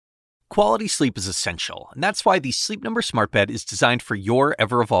Quality sleep is essential, and that's why the Sleep Number Smart Bed is designed for your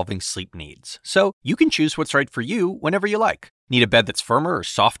ever-evolving sleep needs. So you can choose what's right for you whenever you like. Need a bed that's firmer or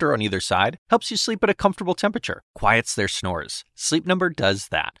softer on either side? Helps you sleep at a comfortable temperature, quiets their snores. Sleep Number does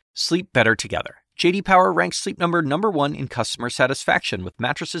that. Sleep better together. J.D. Power ranks Sleep Number #1 in customer satisfaction with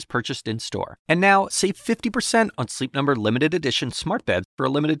mattresses purchased in-store. And now, save 50% on Sleep Number Limited Edition Smart Beds for a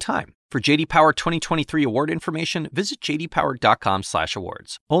limited time. For J.D. Power 2023 award information, visit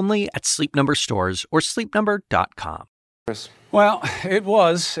jdpower.com/awards. Only at Sleep Number stores or sleepnumber.com. Well, it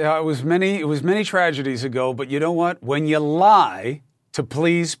was many tragedies ago, but you know what? When you lie to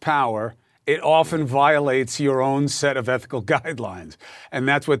please power, it often violates your own set of ethical guidelines. And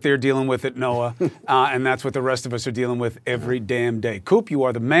that's what they're dealing with at NOAA, and that's what the rest of us are dealing with every damn day. Coop, you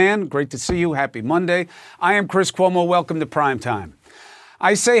are the man. Great to see you. Happy Monday. I am Chris Cuomo. Welcome to Primetime.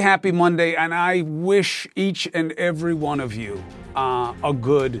 I say happy Monday, and I wish each and every one of you a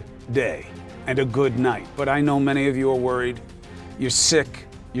good day and a good night. But I know many of you are worried. You're sick,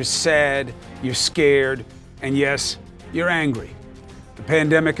 you're sad, you're scared, and yes, you're angry. The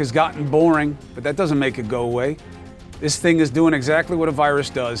pandemic has gotten boring, but that doesn't make it go away. This thing is doing exactly what a virus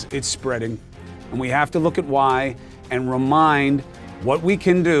does. It's spreading. And we have to look at why and remind what we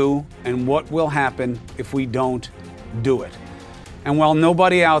can do and what will happen if we don't do it. And while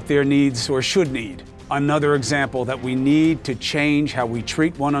nobody out there needs or should need another example that we need to change how we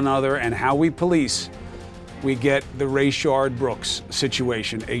treat one another and how we police, we get the Rayshard Brooks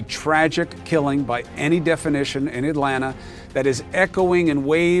situation, a tragic killing by any definition in Atlanta that is echoing in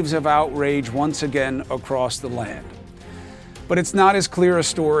waves of outrage once again across the land. But it's not as clear a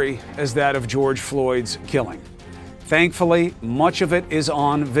story as that of George Floyd's killing. Thankfully, much of it is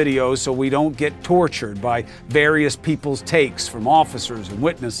on video, so we don't get tortured by various people's takes from officers and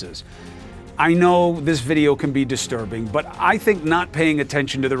witnesses. I know this video can be disturbing, but I think not paying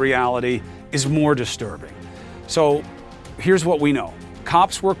attention to the reality is more disturbing. So here's what we know.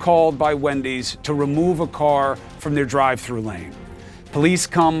 Cops were called by Wendy's to remove a car from their drive-through lane. Police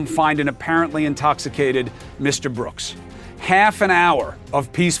come, find an apparently intoxicated Mr. Brooks. Half an hour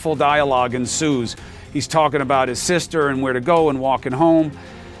of peaceful dialogue ensues. He's talking about his sister and where to go and walking home.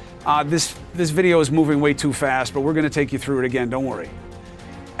 This video is moving way too fast, but we're going to take you through it again. Don't worry.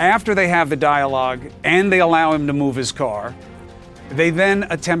 After they have the dialogue and they allow him to move his car, they then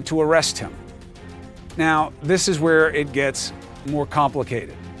attempt to arrest him. Now, this is where it gets more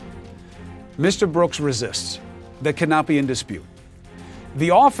complicated. Mr. Brooks resists. That cannot be in dispute.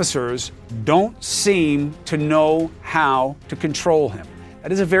 The officers don't seem to know how to control him.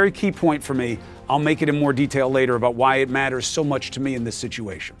 That is a very key point for me. I'll make it in more detail later about why it matters so much to me in this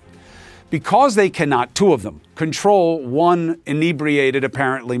situation. Because they cannot, two of them, control one inebriated,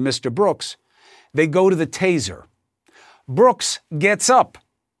 apparently, Mr. Brooks, they go to the taser. Brooks gets up,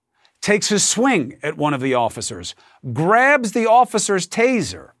 takes a swing at one of the officers, grabs the officer's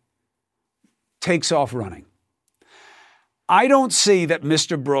taser, takes off running. I don't see that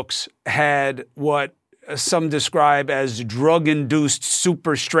Mr. Brooks had what some describe as drug-induced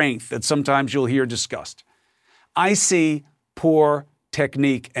super strength that sometimes you'll hear discussed. I see poor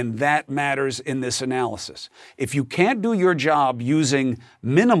technique, and that matters in this analysis. If you can't do your job using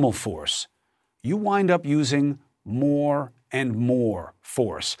minimal force, you wind up using more and more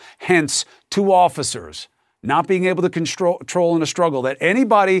force. Hence, two officers not being able to control in a struggle that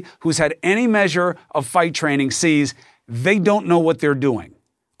anybody who's had any measure of fight training sees they don't know what they're doing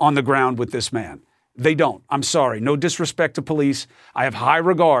on the ground with this man. They don't. I'm sorry. No disrespect to police. I have high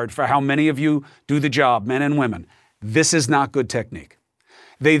regard for how many of you do the job, men and women. This is not good technique.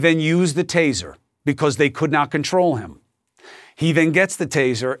 They then use the taser because they could not control him. He then gets the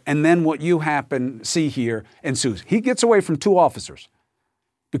taser, and then what you see here ensues. He gets away from two officers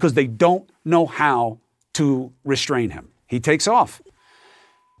because they don't know how to restrain him. He takes off.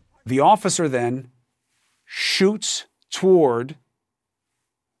 The officer then shoots toward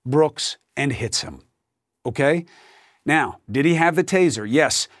Brooks and hits him. Okay? Now, did he have the taser?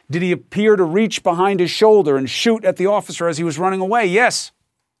 Yes. Did he appear to reach behind his shoulder and shoot at the officer as he was running away? Yes.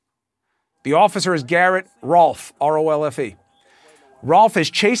 The officer is Garrett Rolfe, R-O-L-F-E. Rolfe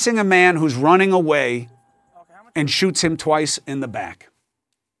is chasing a man who's running away and shoots him twice in the back.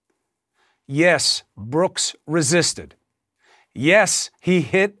 Yes, Brooks resisted. Yes, he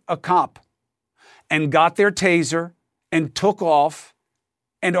hit a cop and got their taser and took off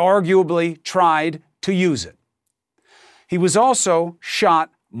and arguably tried to use it. He was also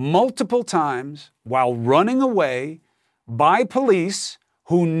shot multiple times while running away by police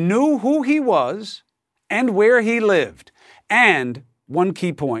who knew who he was and where he lived. And one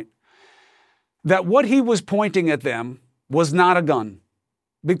key point, that what he was pointing at them was not a gun.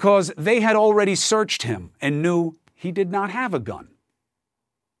 because they had already searched him and knew he did not have a gun.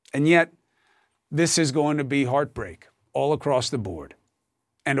 And yet, this is going to be heartbreak all across the board,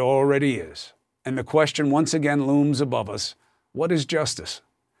 and already is. And the question once again looms above us: what is justice?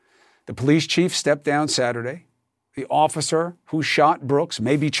 The police chief stepped down Saturday. The officer who shot Brooks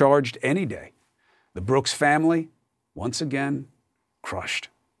may be charged any day. The Brooks family, once again, crushed.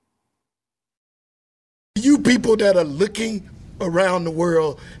 You people that are looking around the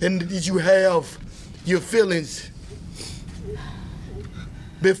world and you have your feelings.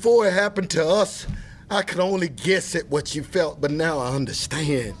 Before it happened to us, I could only guess at what you felt, but now I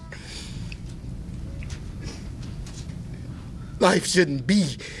understand. Life shouldn't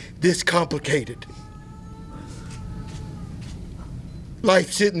be this complicated.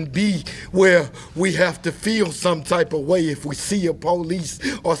 Life shouldn't be where we have to feel some type of way if we see a police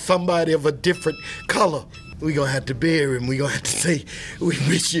or somebody of a different color. We're gonna have to bury him. We're gonna have to say, we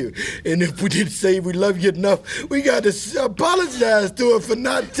miss you. And if we didn't say we love you enough, we gotta apologize to him for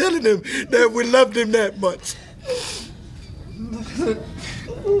not telling him that we loved him that much.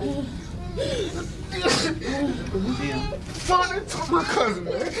 Father, took my cousin,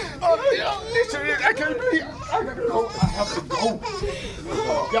 man. I can't believe I gotta go. I have to go.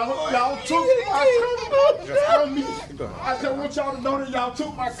 Y'all took my cousin. Tell me. I just want y'all to know that y'all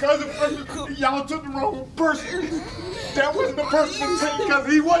took my cousin from me. Y'all took the wrong person. That wasn't the person to take because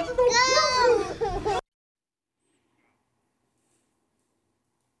he wasn't no person.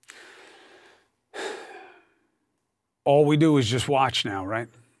 All we do is just watch now, right?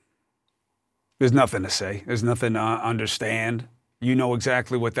 There's nothing to say. There's nothing to understand. You know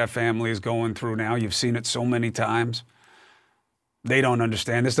exactly what that family is going through now. You've seen it so many times. They don't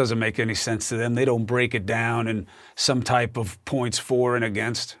understand. This doesn't make any sense to them. They don't break it down in some type of points for and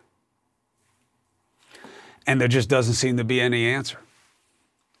against. And there just doesn't seem to be any answer.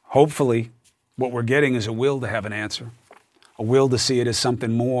 Hopefully, what we're getting is a will to have an answer, a will to see it as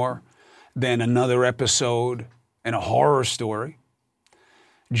something more than another episode in a horror story.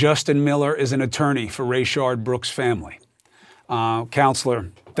 Justin Miller is an attorney for Rayshard Brooks' family.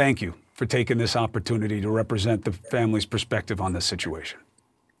 Counselor, thank you for taking this opportunity to represent the family's perspective on this situation.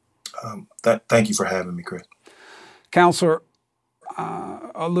 Thank you for having me, Chris. Counselor,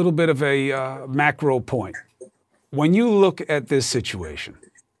 a little bit of a macro point. When you look at this situation,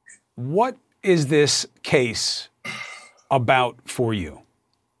 what is this case about for you?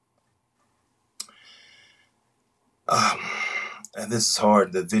 And this is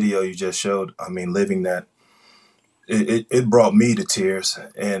hard. The video you just showed, I mean, living that, it brought me to tears,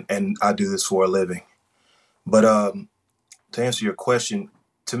 and I do this for a living. But to answer your question,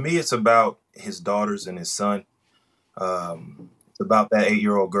 to me, it's about his daughters and his son. It's about that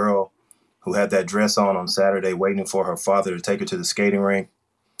 8-year-old girl who had that dress on Saturday waiting for her father to take her to the skating rink.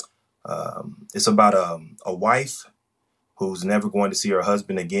 It's about a wife who's never going to see her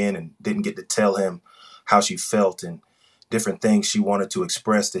husband again and didn't get to tell him how she felt and different things she wanted to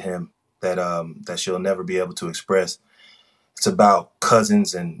express to him that she'll never be able to express. It's about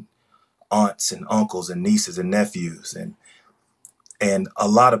cousins and aunts and uncles and nieces and nephews and a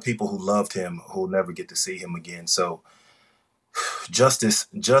lot of people who loved him who'll never get to see him again. So justice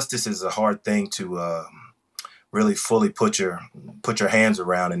is a hard thing to really fully put your hands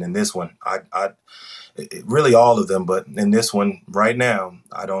around. And in this one, really all of them, but in this one right now,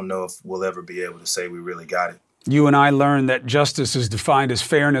 I don't know if we'll ever be able to say we really got it. You and I learned that justice is defined as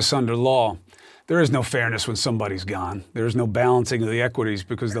fairness under law. There is no fairness when somebody's gone. There is no balancing of the equities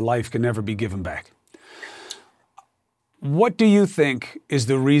because the life can never be given back. What do you think is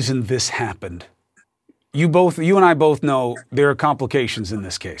the reason this happened? You and I both know there are complications in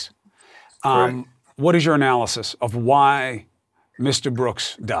this case. Right. What is your analysis of why Mr.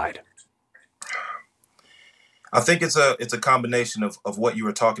 Brooks died? I think it's a combination of what you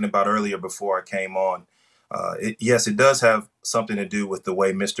were talking about earlier before I came on. Yes, it does have something to do with the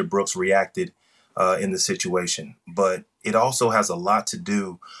way Mr. Brooks reacted in the situation, but it also has a lot to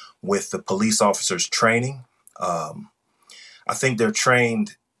do with the police officers' training. I think they're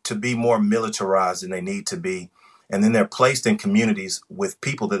trained to be more militarized than they need to be, and then they're placed in communities with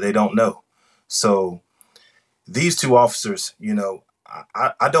people that they don't know. So these two officers, you know,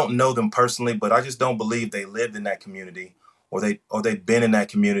 I don't know them personally, but I just don't believe they lived in that community or they've been in that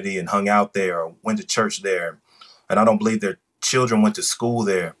community and hung out there or went to church there. And I don't believe their children went to school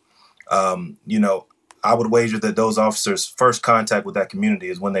there. You know, I would wager that those officers' first contact with that community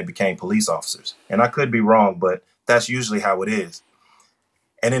is when they became police officers. And I could be wrong, but that's usually how it is.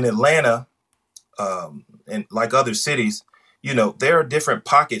 And in Atlanta, and like other cities, you know, there are different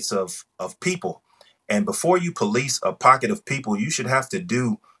pockets of people. And before you police a pocket of people, you should have to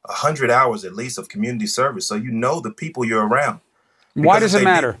do 100 hours at least of community service, so you know the people you're around. Why does it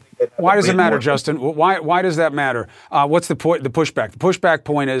matter? Why does it matter, Justin? Why does that matter? What's the point? The pushback. The pushback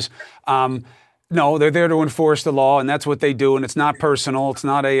point is, no, they're there to enforce the law, and that's what they do. And it's not personal. It's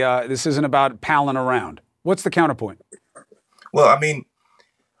not a. This isn't about palling around. What's the counterpoint? Well, I mean,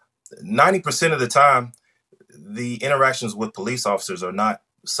 90% of the time, the interactions with police officers are not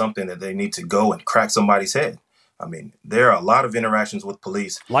something that they need to go and crack somebody's head. I mean, there are a lot of interactions with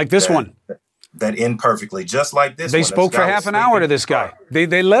police, like this one, that end perfectly, just like this. They spoke for half an hour to this guy.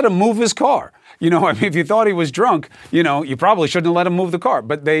 They let him move his car. I mean, if you thought he was drunk, you probably shouldn't have let him move the car.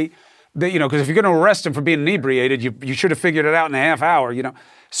 But they because if you're going to arrest him for being inebriated, you should have figured it out in a half hour.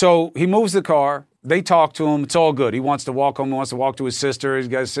 So he moves the car. They talk to him. It's all good. He wants to walk home. He wants to walk to his sister. He's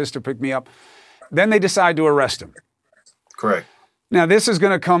got his sister pick me up. Then they decide to arrest him. Correct. Now, this is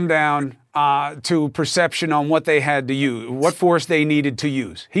going to come down to perception on what they had to use, what force they needed to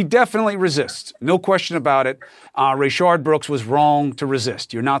use. He definitely resists. No question about it. Rayshard Brooks was wrong to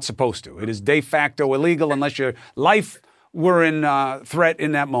resist. You're not supposed to. It is de facto illegal unless your life were in threat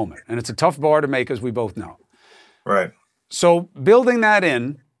in that moment. And it's a tough bar to make, as we both know. Right. So building that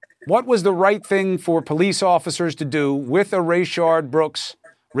in, what was the right thing for police officers to do with a Rayshard Brooks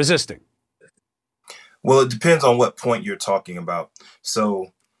resisting? Well, it depends on what point you're talking about.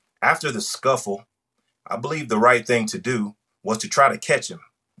 So after the scuffle, I believe the right thing to do was to try to catch him,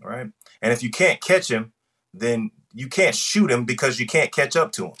 right? And if you can't catch him, then you can't shoot him because you can't catch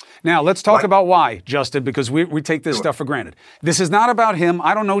up to him. Now, let's talk about why, Justin, because we take this stuff for granted. This is not about him.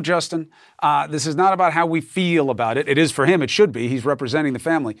 I don't know Justin. This is not about how we feel about it. It is for him. It should be. He's representing the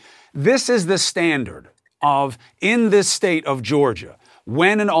family. This is the standard of, in this state of Georgia,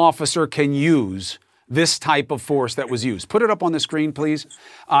 when an officer can use this type of force that was used. Put it up on the screen, please.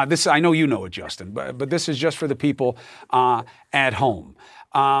 I know you know it, Justin, but this is just for the people at home.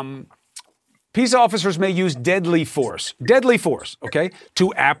 Peace officers may use deadly force, okay,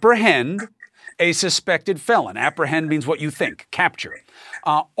 to apprehend a suspected felon. Apprehend means what you think, capture.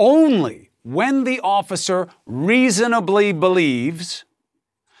 Only when the officer reasonably believes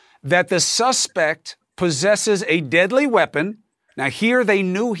that the suspect possesses a deadly weapon. Now here they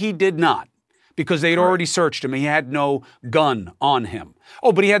knew he did not, because they'd already searched him. He had no gun on him.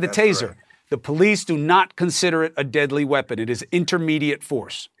 Oh, but he had the taser. Correct. The police do not consider it a deadly weapon. It is intermediate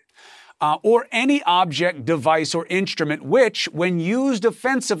force. Or any object, device, or instrument which, when used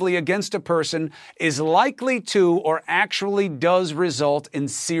offensively against a person, is likely to or actually does result in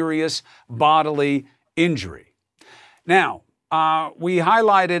serious bodily injury. Now, we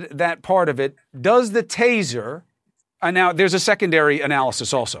highlighted that part of it. Does the taser, now there's a secondary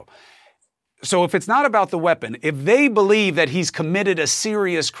analysis also. So if it's not about the weapon, if they believe that he's committed a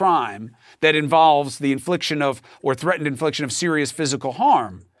serious crime that involves the infliction of or threatened infliction of serious physical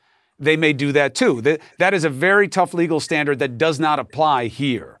harm, they may do that too. That is a very tough legal standard that does not apply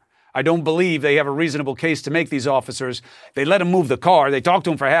here. I don't believe they have a reasonable case to make, these officers. They let him move the car. They talked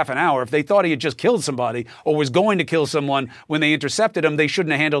to him for half an hour. If they thought he had just killed somebody or was going to kill someone when they intercepted him, they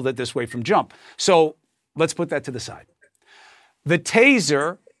shouldn't have handled it this way from jump. So let's put that to the side. The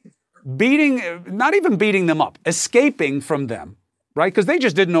taser not even beating them up, escaping from them, right? Because they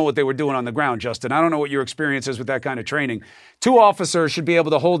just didn't know what they were doing on the ground, Justin. I don't know what your experience is with that kind of training. Two officers should be able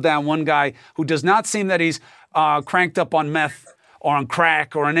to hold down one guy who does not seem that he's cranked up on meth or on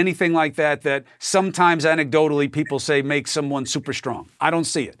crack or on anything like that, that sometimes anecdotally people say makes someone super strong. I don't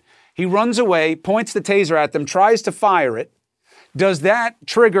see it. He runs away, points the taser at them, tries to fire it. Does that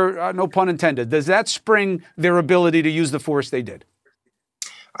trigger, no pun intended, does that spring their ability to use the force they did?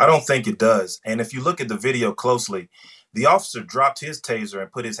 I don't think it does. And if you look at the video closely, the officer dropped his taser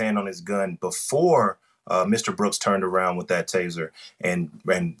and put his hand on his gun before Mr. Brooks turned around with that taser and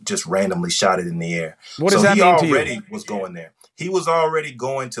just randomly shot it in the air. What does that mean to you? He already was going there. He was already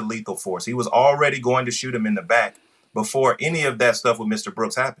going to lethal force. He was already going to shoot him in the back before any of that stuff with Mr.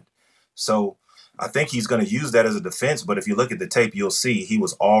 Brooks happened. So I think he's going to use that as a defense. But if you look at the tape, you'll see he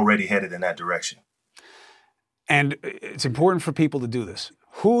was already headed in that direction. And it's important for people to do this.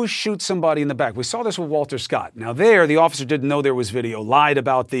 Who shoots somebody in the back? We saw this with Walter Scott. Now there, the officer didn't know there was video, lied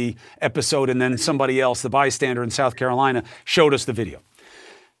about the episode, and then somebody else, the bystander in South Carolina, showed us the video.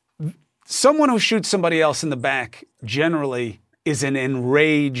 Someone who shoots somebody else in the back generally is an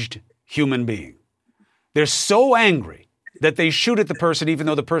enraged human being. They're so angry that they shoot at the person even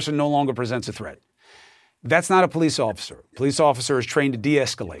though the person no longer presents a threat. That's not a police officer. A police officer is trained to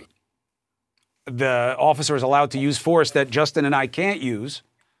de-escalate. The officer is allowed to use force that Justin and I can't use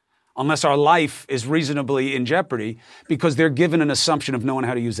unless our life is reasonably in jeopardy because they're given an assumption of knowing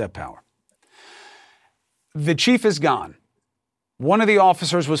how to use that power. the chief is gone. One of the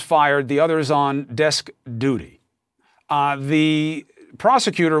officers was fired. The other is on desk duty. The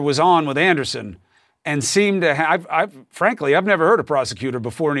prosecutor was on with Anderson and seemed to have, frankly, I've never heard a prosecutor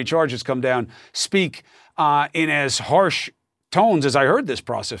before any charges come down speak in as harsh tones as I heard this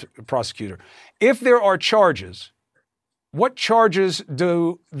prosecutor. If there are charges, what charges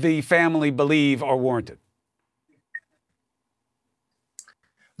do the family believe are warranted?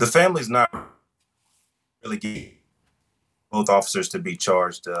 The family's not really getting both officers to be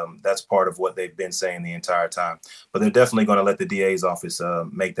charged. That's part of what they've been saying the entire time. But they're definitely going to let the DA's office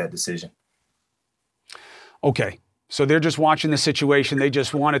make that decision. Okay, so they're just watching the situation. They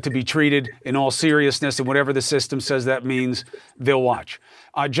just want it to be treated in all seriousness, and whatever the system says that means, they'll watch.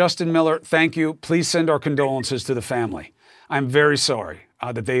 Justin Miller, thank you. Please send our condolences to the family. I'm very sorry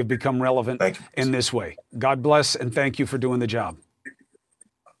that they have become relevant in this way. God bless, and thank you for doing the job.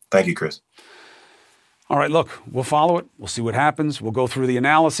 Thank you, Chris. All right, look, we'll follow it. We'll see what happens. We'll go through the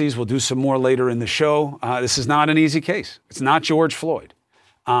analyses. We'll do some more later in the show. This is not an easy case. It's not George Floyd.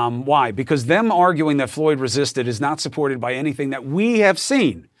 Why? Because them arguing that Floyd resisted is not supported by anything that we have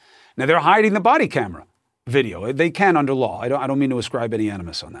seen. Now, they're hiding the body camera video. They can under law. I don't mean to ascribe any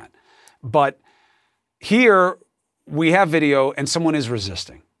animus on that. But here we have video and someone is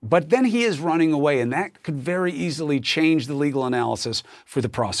resisting. But then he is running away, and that could very easily change the legal analysis for the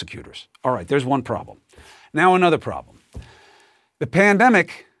prosecutors. All right, there's one problem. Now another problem. The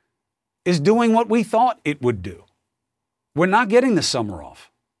pandemic is doing what we thought it would do. We're not getting the summer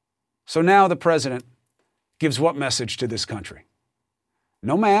off. So now the president gives what message to this country?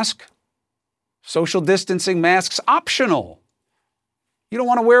 No mask. Social distancing, masks optional. You don't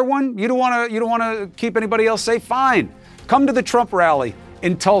want to wear one? You don't want to keep anybody else safe? Fine. Come to the Trump rally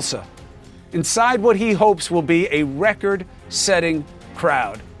in Tulsa. Inside what he hopes will be a record-setting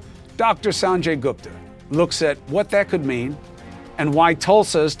crowd. Dr. Sanjay Gupta looks at what that could mean and why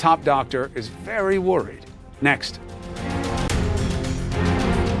Tulsa's top doctor is very worried. Next.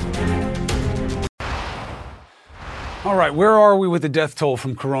 All right, where are we with the death toll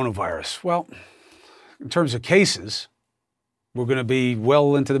from coronavirus? Well, in terms of cases, we're going to be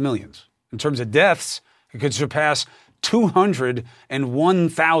well into the millions. In terms of deaths, it could surpass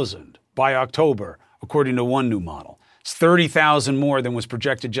 201,000 by October, according to one new model. It's 30,000 more than was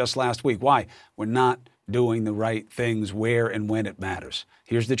projected just last week. Why? We're not doing the right things where and when it matters.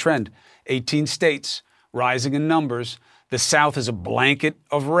 Here's the trend. 18 states rising in numbers. The South is a blanket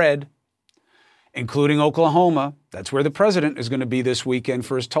of red, including Oklahoma. That's where the president is going to be this weekend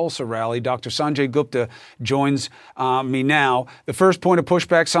for his Tulsa rally. Dr. Sanjay Gupta joins me now. The first point of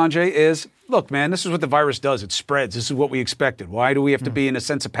pushback, Sanjay, is, look, man, this is what the virus does. It spreads. This is what we expected. Why do we have to be in a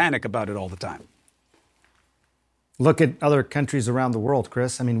sense of panic about it all the time? Look at other countries around the world,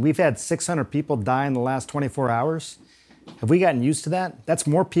 Chris. I mean, we've had 600 people die in the last 24 hours. Have we gotten used to that? That's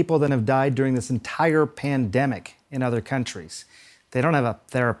more people than have died during this entire pandemic in other countries. They don't have a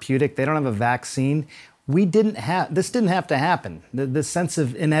therapeutic. They don't have a vaccine. This didn't have to happen. The sense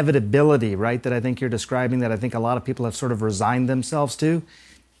of inevitability, right, that I think you're describing, that I think a lot of people have sort of resigned themselves to,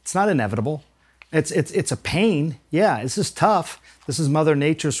 it's not inevitable. It's a pain. Yeah, this is tough. This is Mother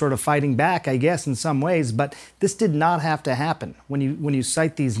Nature sort of fighting back, I guess, in some ways. But this did not have to happen. When you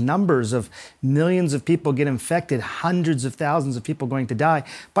cite these numbers of millions of people get infected, hundreds of thousands of people going to die.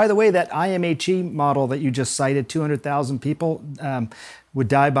 By the way, that IMHE model that you just cited, 200,000 people would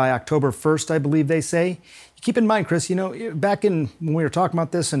die by October 1st, I believe they say. Keep in mind, Chris, back when we were talking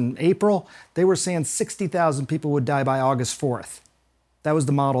about this in April, they were saying 60,000 people would die by August 4th. That was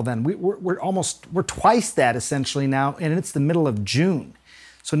the model then. We're twice that essentially now, and it's the middle of June.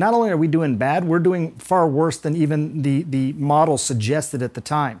 So not only are we doing bad, we're doing far worse than even the model suggested at the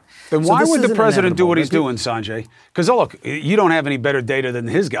time. Then why would the president do what he's doing, Sanjay? Because, look, you don't have any better data than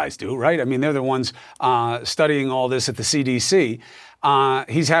his guys do, right? I mean, they're the ones studying all this at the CDC.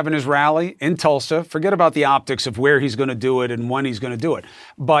 He's having his rally in Tulsa. Forget about the optics of where he's going to do it and when he's going to do it.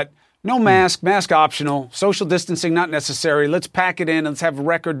 But no mask, mask optional, social distancing not necessary. Let's pack it in. Let's have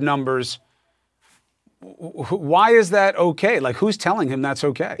record numbers. Why is that okay? Like, who's telling him that's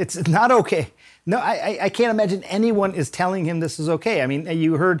okay? It's not okay. No, I can't imagine anyone is telling him this is okay. I mean,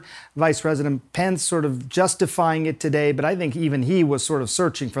 you heard Vice President Pence sort of justifying it today, but I think even he was sort of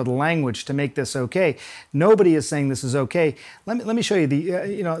searching for the language to make this okay. Nobody is saying this is okay. Let me show you the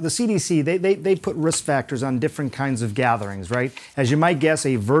CDC. They put risk factors on different kinds of gatherings, right? As you might guess,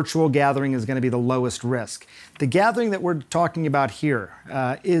 a virtual gathering is going to be the lowest risk. The gathering that we're talking about here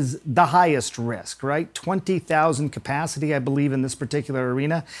is the highest risk, right? 20,000 capacity, I believe, in this particular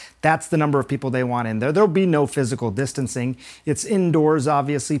arena. That's the number of people they want in there. There'll be no physical distancing. It's indoors,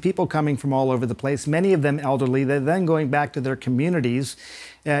 obviously, people coming from all over the place, many of them elderly. They're then going back to their communities.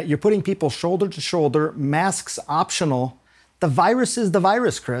 You're putting people shoulder to shoulder, masks optional. The virus is the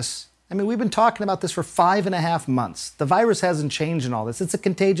virus, Chris. I mean, we've been talking about this for 5.5 months. The virus hasn't changed in all this. It's a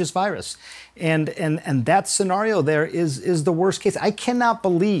contagious virus. And that scenario there is the worst case. I cannot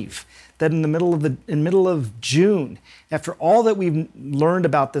believe that in the middle of June, after all that we've learned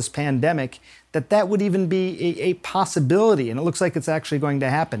about this pandemic, that would even be a possibility. And it looks like it's actually going to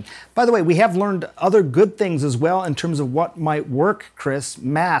happen. By the way, we have learned other good things as well in terms of what might work, Chris.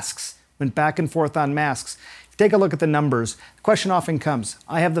 Masks. Went back and forth on masks. Take a look at the numbers. The question often comes,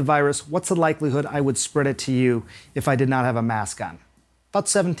 I have the virus. What's the likelihood I would spread it to you if I did not have a mask on? About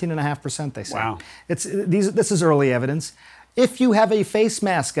 17.5%, they say. Wow. This is early evidence. If you have a face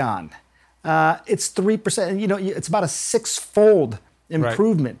mask on, it's 3%. You know, it's about a 6-fold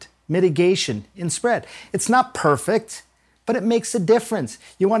improvement, mitigation in spread. It's not perfect, but it makes a difference.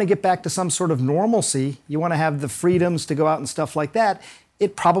 You want to get back to some sort of normalcy. You want to have the freedoms to go out and stuff like that.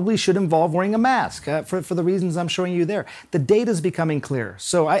 It probably should involve wearing a mask for the reasons I'm showing you there. The data is becoming clear.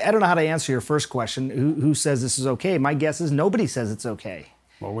 So I don't know how to answer your first question, who says this is okay. My guess is nobody says it's okay.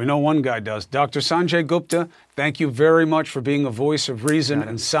 Well, we know one guy does. Dr. Sanjay Gupta, thank you very much for being a voice of reason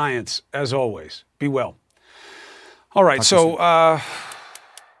and science, as always. Be well. All right, so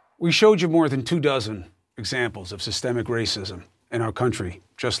we showed you more than 24 examples of systemic racism in our country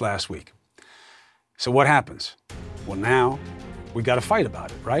just last week. So what happens? Well, now we got to fight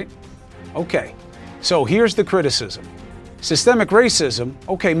about it, right? Okay, so here's the criticism. Systemic racism,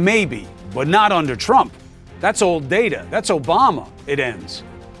 okay, maybe, but not under Trump. That's old data. That's Obama. It ends.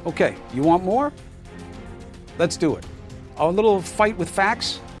 Okay, you want more? Let's do it. A little fight with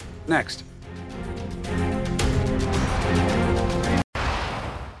facts? Next.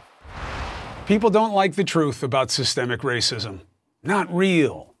 People don't like the truth about systemic racism. Not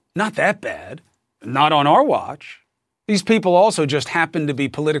real. Not that bad. Not on our watch. These people also just happen to be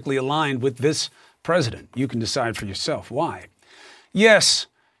politically aligned with this president. You can decide for yourself why. Yes,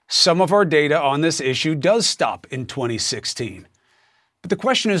 some of our data on this issue does stop in 2016. But the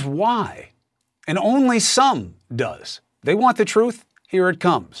question is why? And only some does. They want the truth? Here it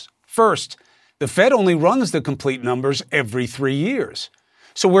comes. First, the Fed only runs the complete numbers every 3 years.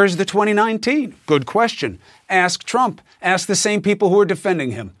 So where's the 2019? Good question. Ask Trump. Ask the same people who are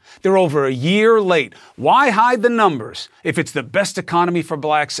defending him. They're over a year late. Why hide the numbers if it's the best economy for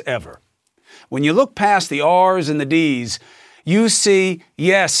blacks ever? When you look past the R's and the D's, you see,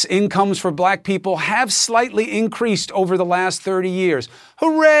 yes, incomes for black people have slightly increased over the last 30 years.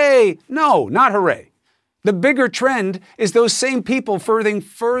 Hooray! No, not hooray. The bigger trend is those same people falling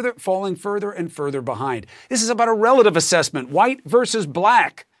further and further behind. This is about a relative assessment, white versus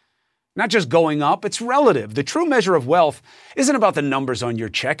black. Not just going up, it's relative. The true measure of wealth isn't about the numbers on your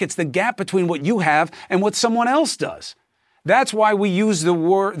check. It's the gap between what you have and what someone else does. That's why we use the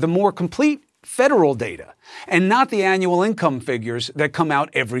more complete federal data and not the annual income figures that come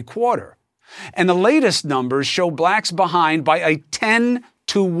out every quarter. And the latest numbers show blacks behind by a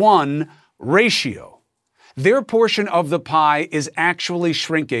 10-to-1 ratio. Their portion of the pie is actually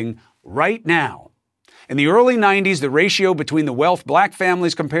shrinking right now. In the early 90s, the ratio between the wealth black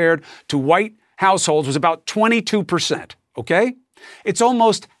families compared to white households was about 22%, okay? It's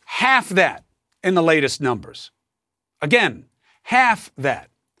almost half that in the latest numbers. Again, half that.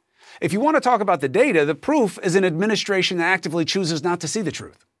 If you want to talk about the data, the proof is an administration that actively chooses not to see the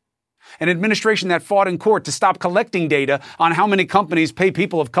truth. An administration that fought in court to stop collecting data on how many companies pay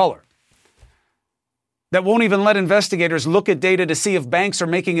people of color. That won't even let investigators look at data to see if banks are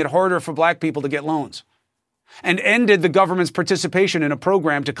making it harder for black people to get loans. And ended the government's participation in a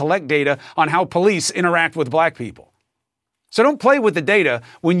program to collect data on how police interact with black people. So don't play with the data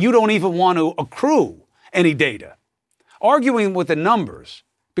when you don't even want to accrue any data. Arguing with the numbers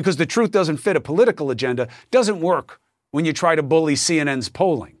because the truth doesn't fit a political agenda doesn't work when you try to bully CNN's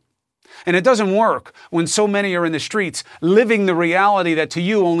polling. And it doesn't work when so many are in the streets living the reality that to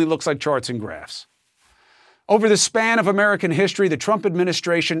you only looks like charts and graphs. Over the span of American history, the Trump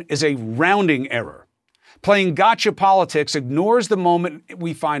administration is a rounding error. Playing gotcha politics ignores the moment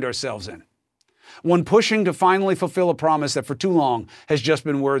we find ourselves in. One pushing to finally fulfill a promise that for too long has just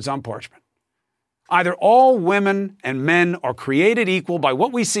been words on parchment. Either all women and men are created equal by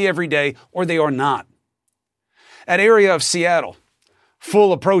what we see every day, or they are not. That area of Seattle,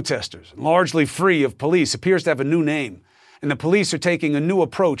 full of protesters, largely free of police, appears to have a new name, and the police are taking a new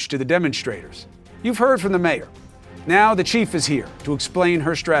approach to the demonstrators. You've heard from the mayor. Now the chief is here to explain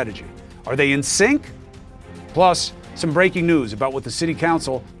her strategy. Are they in sync? Plus, some breaking news about what the city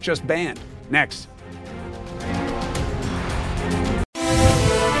council just banned. Next.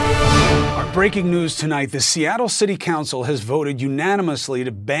 Our breaking news tonight, the Seattle City Council has voted unanimously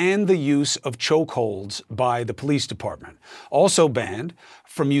to ban the use of chokeholds by the police department. Also banned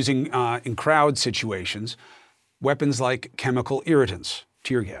from using in crowd situations weapons like chemical irritants,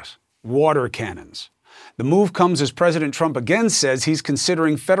 tear gas, water cannons. The move comes as President Trump again says he's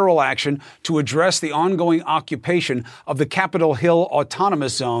considering federal action to address the ongoing occupation of the Capitol Hill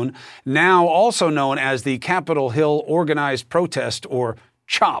Autonomous Zone, now also known as the Capitol Hill Organized Protest, or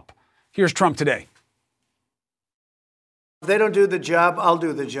CHOP. Here's Trump today. If they don't do the job, I'll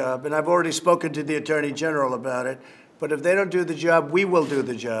do the job. And I've already spoken to the Attorney General about it. But if they don't do the job, we will do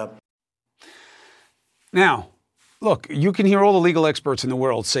the job. Now, look, you can hear all the legal experts in the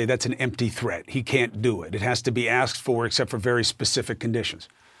world say that's an empty threat. He can't do it. It has to be asked for except for very specific conditions.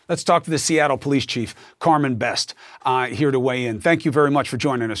 Let's talk to the Seattle Police Chief, Carmen Best, here to weigh in. Thank you very much for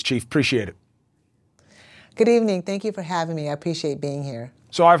joining us, Chief. Appreciate it. Good evening. Thank you for having me. I appreciate being here.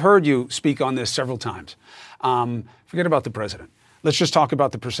 So I've heard you speak on this several times. Forget about the president. Let's just talk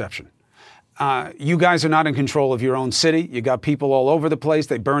about the perception. You guys are not in control of your own city. You got people all over the place.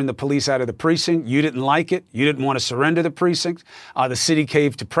 They burned the police out of the precinct. You didn't like it. You didn't want to surrender the precinct. The city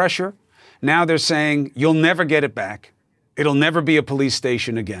caved to pressure. Now they're saying you'll never get it back. It'll never be a police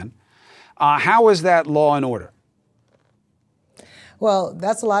station again. How is that law and order? Well,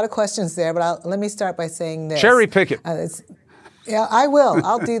 that's a lot of questions there, but let me start by saying this. Cherry pick it. Yeah, I will.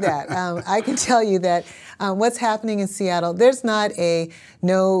 I'll do that. I can tell you that what's happening in Seattle, there's not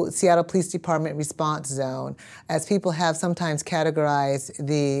no Seattle Police Department response zone, as people have sometimes categorized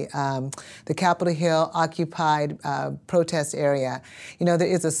the Capitol Hill occupied protest area. You know, there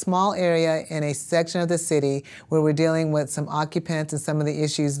is a small area in a section of the city where we're dealing with some occupants and some of the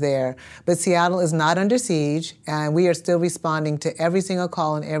issues there. But Seattle is not under siege, and we are still responding to every single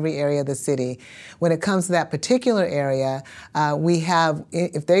call in every area of the city. When it comes to that particular area, we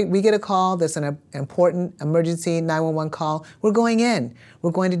get a call that's an important emergency 911 call, we're going in.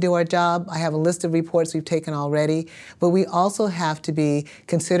 We're going to do our job. I have a list of reports we've taken already, but we also have to be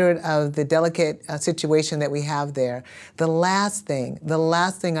considerate of the delicate situation that we have there. The last thing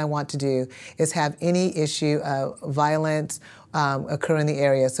I want to do is have any issue of violence occur in the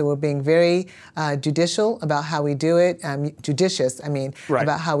area. So we're being very judicial about how we do it, right,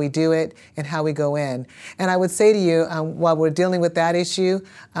 about how we do it and how we go in. And I would say to you, while we're dealing with that issue,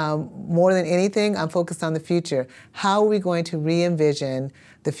 more than anything, I'm focused on the future. How are we going to re-envision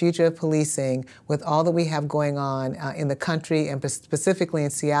the future of policing with all that we have going on in the country and specifically in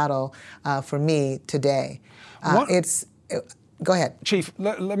Seattle for me today? Go ahead. Chief,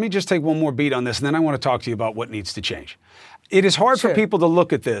 let me just take one more beat on this, and then I want to talk to you about what needs to change. It is hard for people to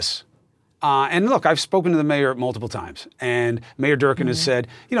look at this. And look, I've spoken to the mayor multiple times, and Mayor Durkin has said,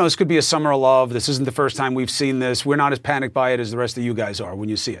 you know, this could be a summer of love. This isn't the first time we've seen this. We're not as panicked by it as the rest of you guys are when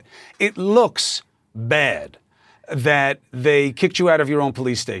you see it. It looks bad that they kicked you out of your own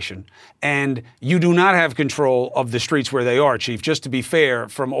police station, and you do not have control of the streets where they are, Chief. Just to be fair,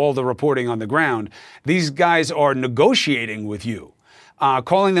 from all the reporting on the ground, these guys are negotiating with you.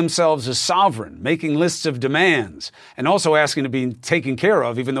 Calling themselves a sovereign, making lists of demands, and also asking to be taken care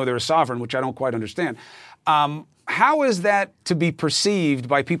of, even though they're a sovereign, which I don't quite understand. How is that to be perceived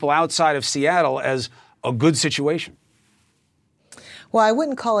by people outside of Seattle as a good situation? Well, I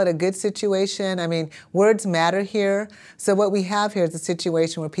wouldn't call it a good situation. I mean, words matter here. So what we have here is a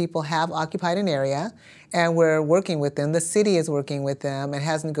situation where people have occupied an area, and we're working with them. The city is working with them and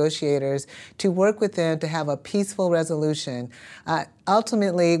has negotiators to work with them to have a peaceful resolution.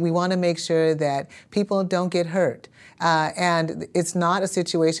 Ultimately, we want to make sure that people don't get hurt. And it's not a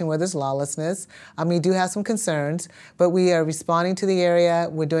situation where there's lawlessness. We do have some concerns, but we are responding to the area.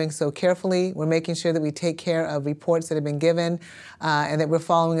 We're doing so carefully. We're making sure that we take care of reports that have been given and that we're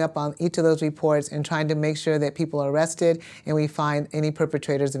following up on each of those reports and trying to make sure that people are arrested and we find any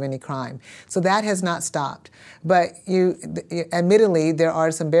perpetrators of any crime. So that has not stopped. But admittedly, there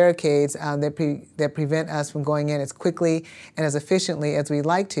are some barricades that prevent us from going in as quickly and as efficiently as we'd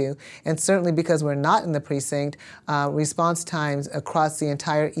like to. And certainly because we're not in the precinct, response times across the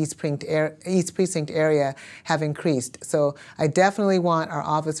entire East Precinct area have increased. So I definitely want our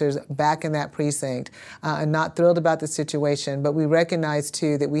officers back in that precinct and not thrilled about the situation, but we recognize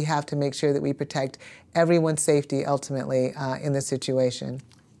too that we have to make sure that we protect everyone's safety ultimately in this situation.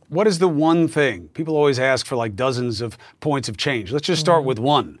 What is the one thing? People always ask for like dozens of points of change. Let's just start with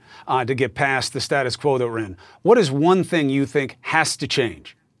one to get past the status quo that we're in. What is one thing you think has to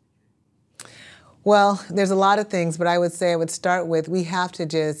change? Well, there's a lot of things, but I would say I would start with we have to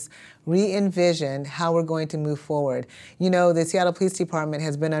just re-envision how we're going to move forward. You know, the Seattle Police Department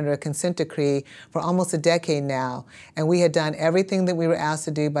has been under a consent decree for almost a decade now, and we had done everything that we were asked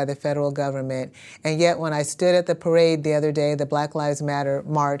to do by the federal government. And yet when I stood at the parade the other day, the Black Lives Matter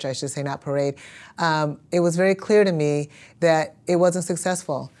march, I should say, not parade, it was very clear to me that it wasn't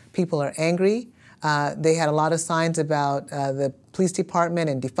successful. People are angry. They had a lot of signs about the police department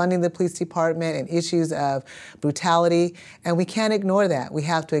and defunding the police department and issues of brutality, and we can't ignore that. We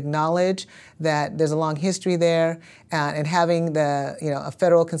have to acknowledge that there's a long history there, and having a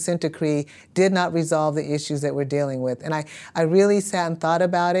federal consent decree did not resolve the issues that we're dealing with. And I really sat and thought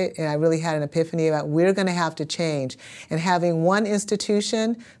about it, and I really had an epiphany about we're going to have to change. And having one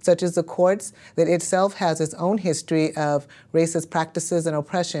institution, such as the courts, that itself has its own history of racist practices and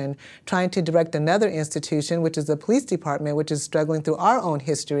oppression, trying to direct another institution, which is the police department, which is struggling through our own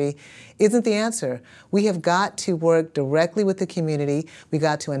history, isn't the answer. We have got to work directly with the community. We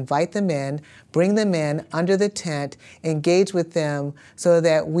got to invite them in, bring them in under the tent, engage with them so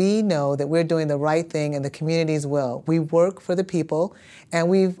that we know that we're doing the right thing and the communities will. We work for the people, and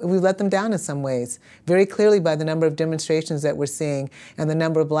we've let them down in some ways, very clearly by the number of demonstrations that we're seeing and the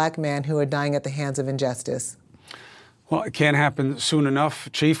number of black men who are dying at the hands of injustice. Well, it can't happen soon enough.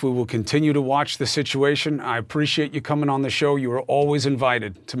 Chief, we will continue to watch the situation. I appreciate you coming on the show. You are always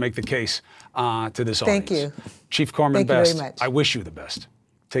invited to make the case to this audience. Thank you. Chief Carmen Thank you Best, very much. I wish you the best.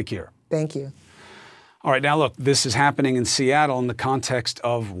 Take care. Thank you. All right, now look, this is happening in Seattle in the context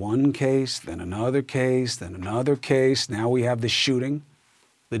of one case, then another case, then another case. Now we have the shooting,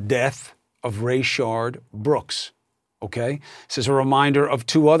 the death of Rayshard Brooks. Okay? This is a reminder of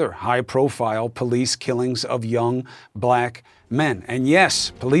two other high-profile police killings of young black men. And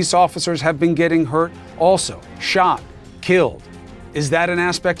yes, police officers have been getting hurt also, shot, killed. Is that an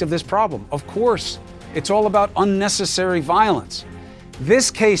aspect of this problem? Of course. It's all about unnecessary violence.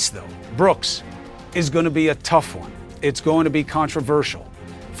 This case, though, Brooks, is going to be a tough one. It's going to be controversial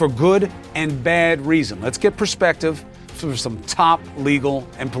for good and bad reason. Let's get perspective from some top legal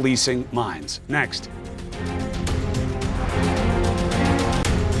and policing minds. Next.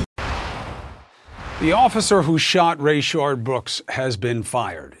 The officer who shot Rayshard Brooks has been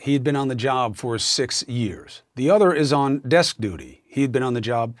fired. He had been on the job for 6 years. The other is on desk duty. He had been on the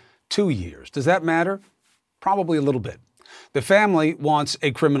job 2 years. Does that matter? Probably a little bit. The family wants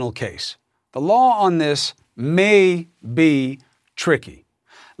a criminal case. The law on this may be tricky.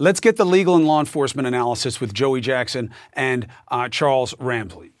 Let's get the legal and law enforcement analysis with Joey Jackson and Charles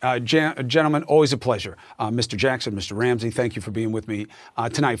Ramsey. Gentlemen, always a pleasure. Mr. Jackson, Mr. Ramsey, thank you for being with me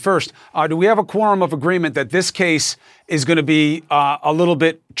tonight. First, do we have a quorum of agreement that this case is going to be a little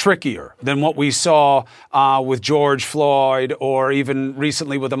bit trickier than what we saw with George Floyd or even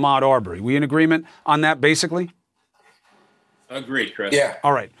recently with Ahmaud Arbery? We in agreement on that, basically? Agreed, Chris. Yeah.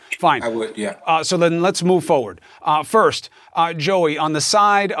 All right, fine. I would, yeah. So then let's move forward. First, Joey, on the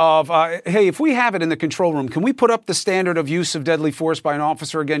side of, hey, if we have it in the control room, can we put up the standard of use of deadly force by an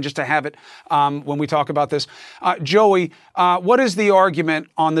officer again, just to have it when we talk about this? Joey, what is the argument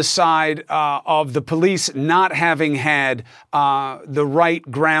on the side of the police not having had the right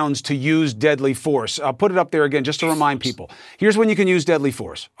grounds to use deadly force? Put it up there again, just to remind people. Here's when you can use deadly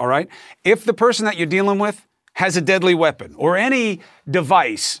force, all right? If the person that you're dealing with has a deadly weapon or any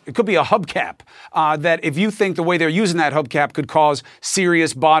device, it could be a hubcap, that if you think the way they're using that hubcap could cause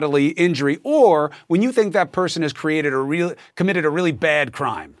serious bodily injury, or when you think that person has committed a really bad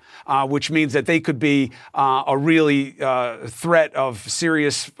crime, which means that they could be a really threat of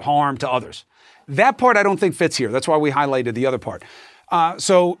serious harm to others. That part I don't think fits here. That's why we highlighted the other part.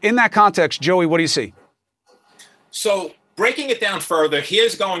 So in that context, Joey, what do you see? So breaking it down further,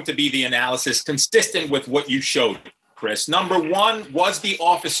 here's going to be the analysis consistent with what you showed, Chris. Number one, was the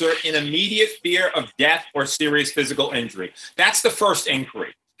officer in immediate fear of death or serious physical injury? That's the first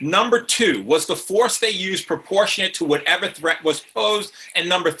inquiry. Number two, was the force they used proportionate to whatever threat was posed? And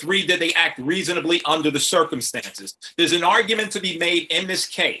number three, did they act reasonably under the circumstances? There's an argument to be made in this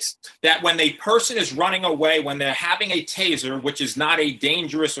case that when a person is running away, when they're having a taser, which is not a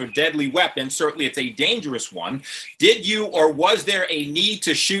dangerous or deadly weapon, certainly it's a dangerous one, did you or was there a need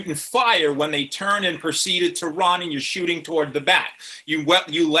to shoot and fire when they turned and proceeded to run and you're shooting toward the back? You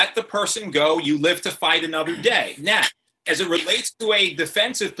let the person go, you live to fight another day. Now, As it relates to a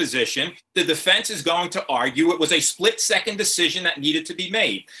defensive position, the defense is going to argue it was a split-second decision that needed to be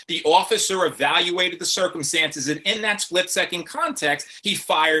made. The officer evaluated the circumstances, and in that split-second context, he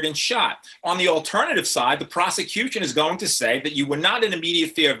fired and shot. On the alternative side, the prosecution is going to say that you were not in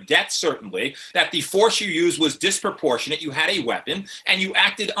immediate fear of death, certainly, that the force you used was disproportionate, you had a weapon, and you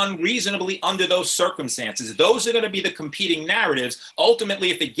acted unreasonably under those circumstances. Those are going to be the competing narratives. Ultimately,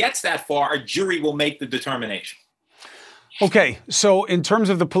 if it gets that far, a jury will make the determination. Okay, so in terms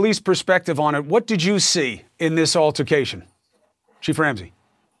of the police perspective on it, what did you see in this altercation? Chief Ramsey.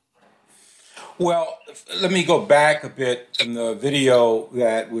 Well, let me go back a bit from the video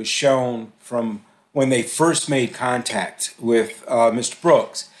that was shown from when they first made contact with Mr.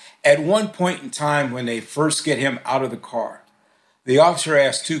 Brooks. At one point in time, when they first get him out of the car, the officer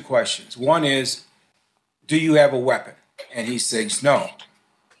asked two questions. One is, do you have a weapon? And he says no.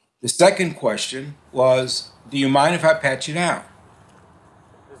 The second question was, do you mind if I pat you down?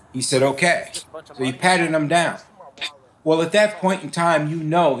 He said, okay. So he patted him down. Well, at that point in time, you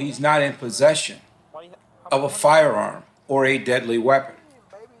know he's not in possession of a firearm or a deadly weapon.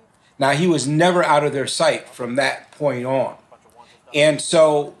 Now, he was never out of their sight from that point on. And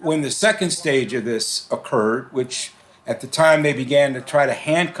so when the second stage of this occurred, which at the time they began to try to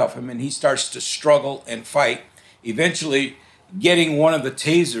handcuff him and he starts to struggle and fight, eventually getting one of the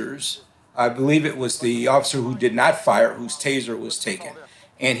tasers, I believe it was the officer who did not fire, whose taser was taken,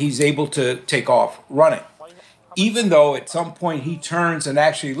 and he's able to take off running. Even though at some point he turns and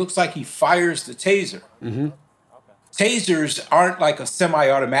actually looks like he fires the taser. Mm-hmm. Tasers aren't like a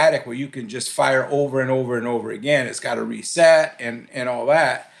semi-automatic where you can just fire over and over and over again. It's got to reset and all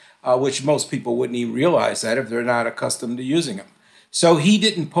that, which most people wouldn't even realize that if they're not accustomed to using them. So he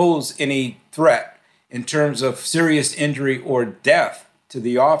didn't pose any threat in terms of serious injury or death to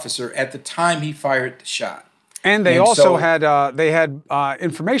the officer at the time he fired the shot. And they also had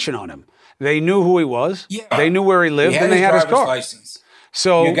information on him. They knew who he was. Yeah. They knew where he lived, and they had his car. License.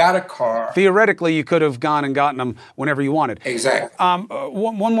 So you got a car. Theoretically, you could have gone and gotten him whenever you wanted. Exactly.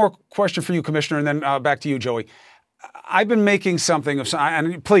 One more question for you, Commissioner, and then back to you, Joey. I've been making something of,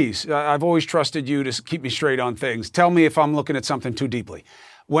 and please, I've always trusted you to keep me straight on things. Tell me if I'm looking at something too deeply.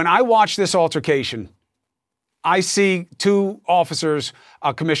 When I watch this altercation, I see two officers,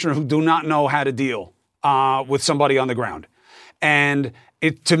 Commissioner, who do not know how to deal with somebody on the ground. And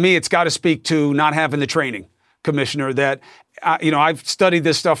to me, it's got to speak to not having the training, Commissioner, that, I've studied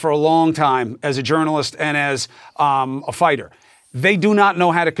this stuff for a long time as a journalist and as a fighter. They do not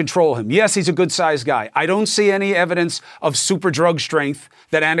know how to control him. Yes, he's a good-sized guy. I don't see any evidence of super drug strength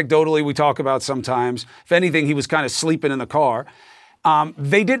that anecdotally we talk about sometimes. If anything, he was kind of sleeping in the car.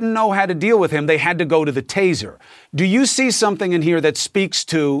 They didn't know how to deal with him. They had to go to the taser. Do you see something in here that speaks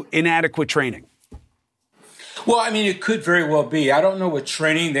to inadequate training? Well, I mean, it could very well be. I don't know what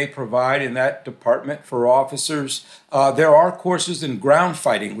training they provide in that department for officers. There are courses in ground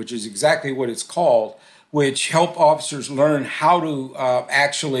fighting, which is exactly what it's called, which help officers learn how to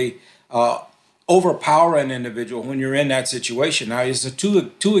actually overpower an individual when you're in that situation. Now, it's a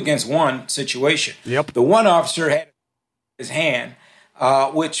two against one situation. Yep. The one officer had his hand,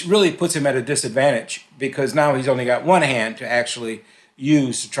 which really puts him at a disadvantage because now he's only got one hand to actually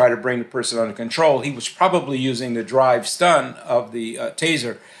use to try to bring the person under control. He was probably using the drive stun of the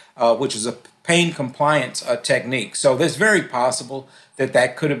taser, which is a pain compliance technique. So it's very possible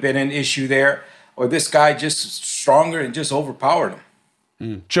that could have been an issue there, or this guy just stronger and just overpowered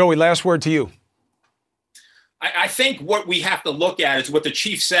him. Joey, last word to you. I think what we have to look at is what the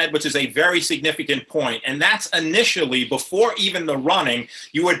chief said, which is a very significant point. And that's initially, before even the running,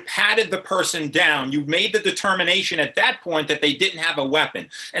 you had patted the person down. You made the determination at that point that they didn't have a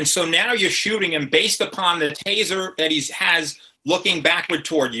weapon. And so now you're shooting him based upon the taser that he has looking backward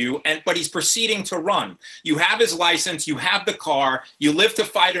toward you, but he's proceeding to run. You have his license, you have the car, you live to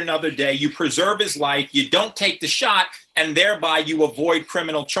fight another day, you preserve his life, you don't take the shot, and thereby you avoid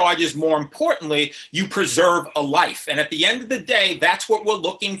criminal charges. More importantly, you preserve a life. And at the end of the day, that's what we're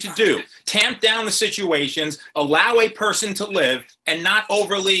looking to do. Tamp down the situations, allow a person to live, and not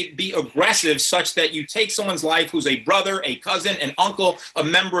overly be aggressive such that you take someone's life who's a brother, a cousin, an uncle, a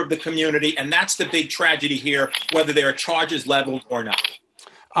member of the community. And that's the big tragedy here, whether there are charges leveled or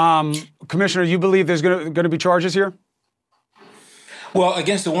not. Commissioner, you believe there's going to be charges here? Well,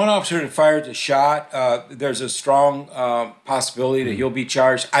 against the one officer that fired the shot, there's a strong possibility that he'll be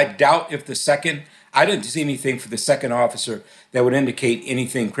charged. I doubt if the second, I didn't see anything for the second officer that would indicate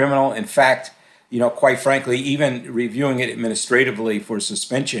anything criminal. In fact, quite frankly, even reviewing it administratively for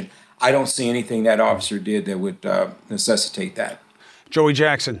suspension, I don't see anything that officer did that would necessitate that. Joey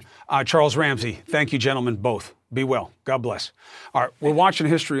Jackson, Charles Ramsey, thank you, gentlemen, both. Be well. God bless. All right, we're watching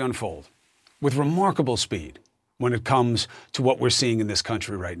history unfold with remarkable speed when it comes to what we're seeing in this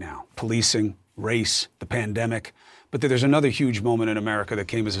country right now. Policing, race, the pandemic. But there's another huge moment in America that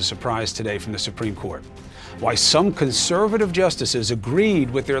came as a surprise today from the Supreme Court. Why some conservative justices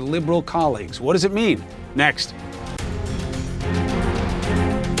agreed with their liberal colleagues. What does it mean? Next.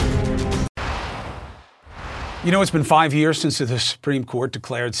 You know, it's been 5 years since the Supreme Court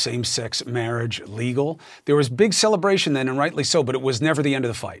declared same-sex marriage legal. There was big celebration then, and rightly so, but it was never the end of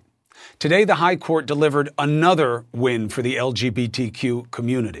the fight. Today, the High Court delivered another win for the LGBTQ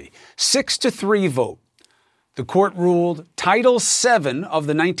community. 6-3 vote. The court ruled Title VII of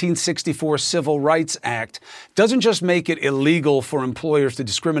the 1964 Civil Rights Act doesn't just make it illegal for employers to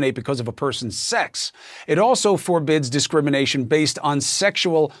discriminate because of a person's sex. It also forbids discrimination based on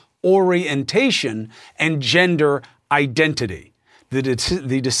sexual orientation and gender identity.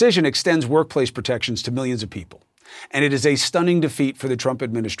 The decision extends workplace protections to millions of people. And it is a stunning defeat for the Trump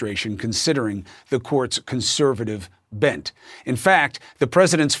administration, considering the court's conservative bent. In fact, the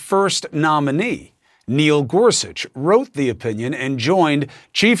president's first nominee, Neil Gorsuch, wrote the opinion and joined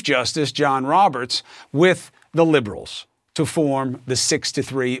Chief Justice John Roberts with the liberals to form the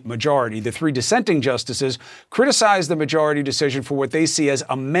 6-3 majority. The three dissenting justices criticized the majority decision for what they see as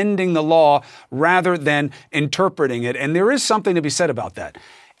amending the law rather than interpreting it. And there is something to be said about that.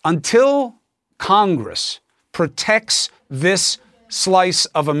 Until Congress protects this slice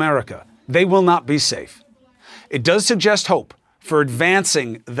of America, they will not be safe. It does suggest hope for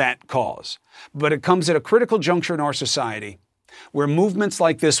advancing that cause, but it comes at a critical juncture in our society where movements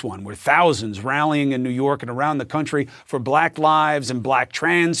like this one, where thousands rallying in New York and around the country for Black lives and Black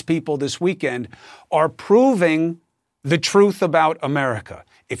trans people this weekend, are proving the truth about America.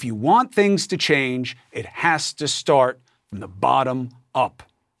 If you want things to change, it has to start from the bottom up.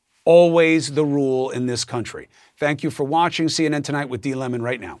 Always the rule in this country. Thank you for watching CNN Tonight with D. Lemon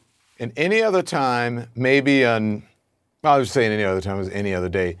right now. And any other time, maybe on, well, I was saying any other time, it was any other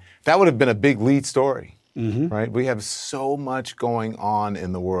day, that would have been a big lead story, right? We have so much going on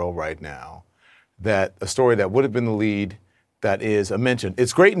in the world right now that a story that would have been the lead that is a mention.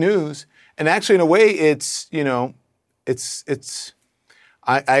 It's great news. And actually, in a way, it's, you know,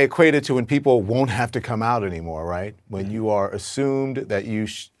 I equate it to when people won't have to come out anymore, right? When you are assumed that you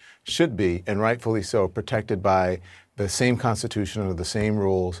should be, and rightfully so, protected by the same Constitution under the same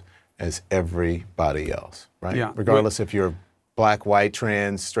rules as everybody else, right? Yeah. Regardless if you're Black, white,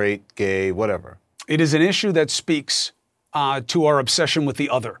 trans, straight, gay, whatever. It is an issue that speaks to our obsession with the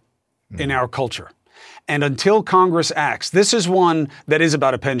other in our culture. And until Congress acts, this is one that is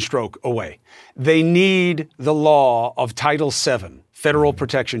about a pen stroke away. They need the law of Title VII, federal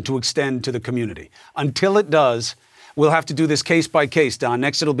protection, to extend to the community. Until it does, we'll have to do this case by case, Don.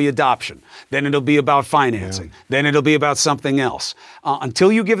 Next, it'll be adoption. Then it'll be about financing. Yeah. Then it'll be about something else.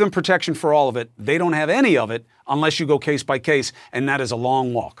 Until you give them protection for all of it, they don't have any of it unless you go case by case, and that is a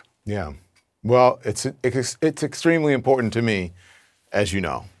long walk. Yeah. Well, it's extremely important to me, as you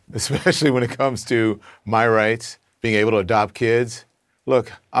know, especially when it comes to my rights, being able to adopt kids.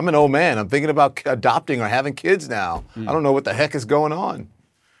 Look, I'm an old man. I'm thinking about adopting or having kids now. I don't know what the heck is going on.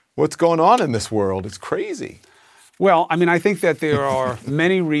 What's going on in this world? It's crazy. Well, I mean, I think that there are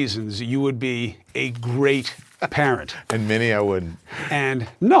many reasons you would be a great parent. And many I wouldn't. And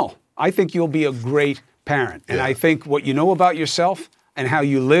no, I think you'll be a great parent. And I think what you know about yourself and how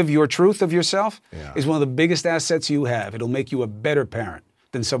you live your truth of yourself is one of the biggest assets you have. It'll make you a better parent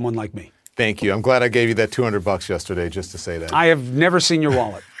than someone like me. Thank you. I'm glad I gave you that $200 yesterday just to say that. I have never seen your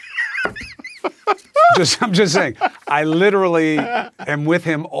wallet. I'm just saying, I literally am with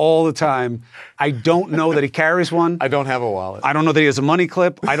him all the time. I don't know that he carries one. I don't have a wallet. I don't know that he has a money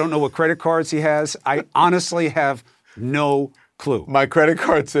clip. I don't know what credit cards he has. I honestly have no clue. My credit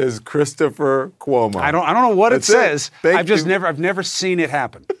card says Christopher Cuomo. I don't know what it says. I've never seen it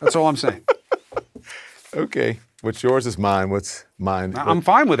happen. That's all I'm saying. Okay. What's yours is mine. What's mine? I'm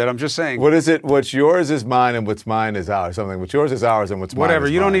fine with it. I'm just saying. What is it? What's yours is mine and what's mine is ours. Something. What's yours is ours and what's mine Whatever.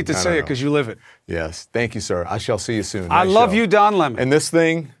 is You mine. don't need to say it because you live it. Yes. Thank you, sir. I shall see you soon. I love you, Don Lemon. And this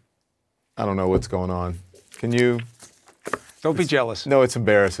thing, I don't know what's going on. Can you? Don't be jealous. No, it's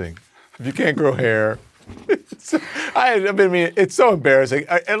embarrassing. If you can't grow hair. I mean, it's so embarrassing.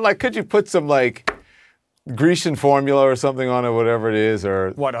 And like, could you put some like Grecian formula or something on it, whatever it is,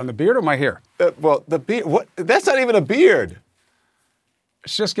 or what, on the beard or my hair? Well, the beard. What? That's not even a beard.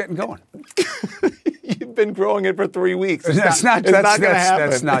 It's just getting going. You've been growing it for 3 weeks. It's not going to happen.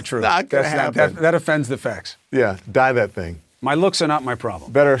 That's not true. It's not going to happen. That offends the facts. Yeah, dye that thing. My looks are not my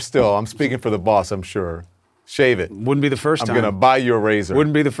problem. Better still, I'm speaking for the boss, I'm sure. Shave it. Wouldn't be the first time. I'm going to buy you a razor.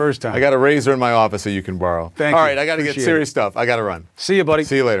 Wouldn't be the first time. I got a razor in my office that you can borrow. Thank All you. right, I got to get Appreciate serious it. stuff. I got to run. See you, buddy.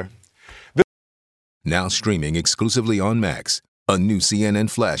 See you later. Now streaming exclusively on Max, a new CNN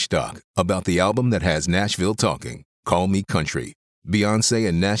Flash doc about the album that has Nashville talking, Call Me Country. Beyonce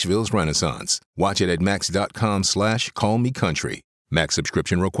and Nashville's Renaissance. Watch it at max.com/callmecountry. Max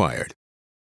subscription required.